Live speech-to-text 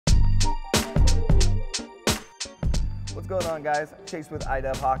What's going on, guys? Chase with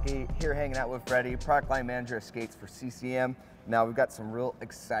IDEV Hockey, here hanging out with Freddy, product line manager of skates for CCM. Now we've got some real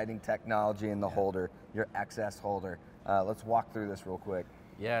exciting technology in the holder, your XS holder. Let's walk through this real quick.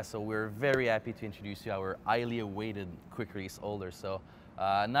 Yeah, so we're very happy to introduce you our highly awaited quick release holder. So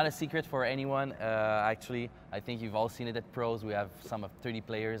not a secret for anyone. Actually, I think you've all seen it at pros. We have some of 30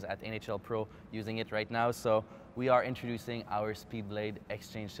 players at NHL Pro using it right now. So we are introducing our Speedblade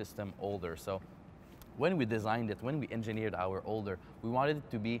Exchange System holder. So when we designed it, when we engineered our holder, we wanted it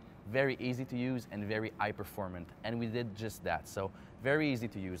to be very easy to use and very high performant. And we did just that. So very easy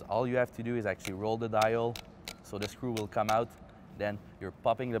to use. All you have to do is actually roll the dial. So the screw will come out. Then you're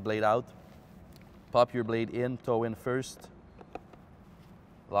popping the blade out. Pop your blade in, toe in first.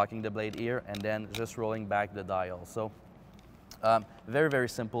 Locking the blade here and then just rolling back the dial. So very, very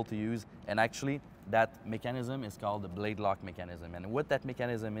simple to use. And actually that mechanism is called the blade lock mechanism. And what that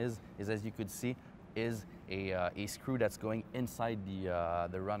mechanism is as you could see, is a screw that's going inside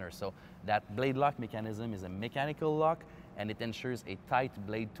the runner. So that blade lock mechanism is a mechanical lock, and it ensures a tight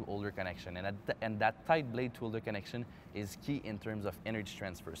blade to holder connection. And that tight blade to holder connection is key in terms of energy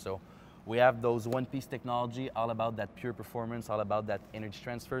transfer. So we have those one-piece technology, all about that pure performance, all about that energy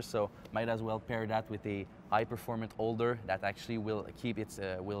transfer. So might as well pair that with a high-performant holder that actually will keep its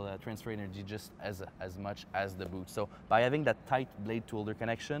transfer energy just as much as the boot. So by having that tight blade to holder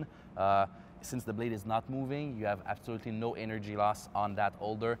connection, since the blade is not moving, you have absolutely no energy loss on that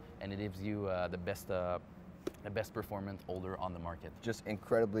holder, and it gives you the best performance holder on the market. Just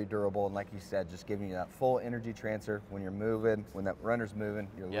incredibly durable, and like you said, just giving you that full energy transfer when you're moving, when that runner's moving,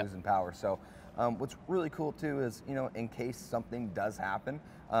 you're losing power. So what's really cool too is, you know, in case something does happen,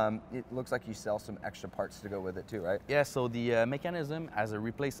 it looks like you sell some extra parts to go with it too, right? Yeah, so the mechanism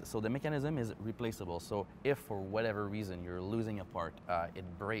the mechanism is replaceable. So if for whatever reason you're losing a part, it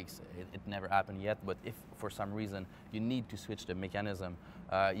breaks, it never happened yet, but if for some reason you need to switch the mechanism,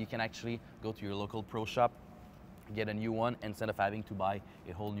 you can actually go to your local pro shop, get a new one instead of having to buy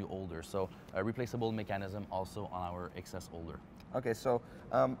a whole new holder. So a replaceable mechanism also on our XS holder. Okay, so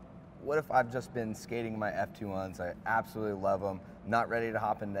what if I've just been skating my F2s, I absolutely love them, not ready to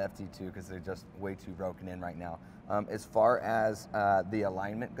hop into FT2 because they're just way too broken in right now. As far as the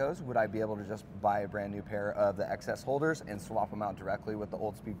alignment goes, would I be able to just buy a brand new pair of the XS holders and swap them out directly with the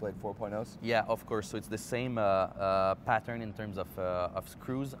old Speedblade 4.0s? Yeah, of course. So it's the same pattern in terms of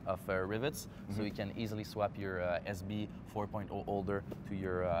screws, of rivets. So you can easily swap your SB 4.0 holder to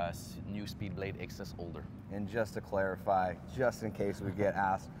your new Speedblade XS holder. And just to clarify, just in case we get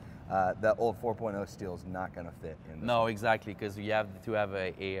asked, the old 4.0 steel is not going to fit in this. No, exactly, because you have to have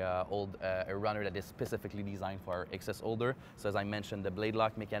a runner that is specifically designed for our XS holder. So as I mentioned, the blade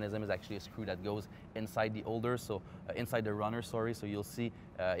lock mechanism is actually a screw that goes inside the holder, so inside the runner, sorry. So you'll see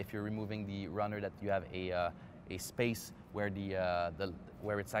if you're removing the runner that you have a space where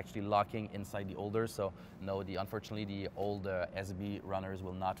where it's actually locking inside the holder. So no, unfortunately the old SB runners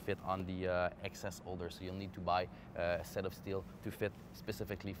will not fit on the XS holder. So you'll need to buy a set of steel to fit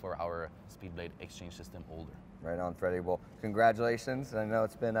specifically for our Speedblade Exchange System holder. Right on, Freddy. Well, congratulations. I know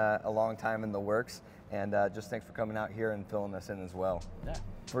it's been a long time in the works, and just thanks for coming out here and filling us in as well. Yeah.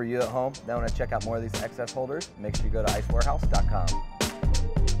 For you at home that want to check out more of these XS holders, make sure you go to icewarehouse.com.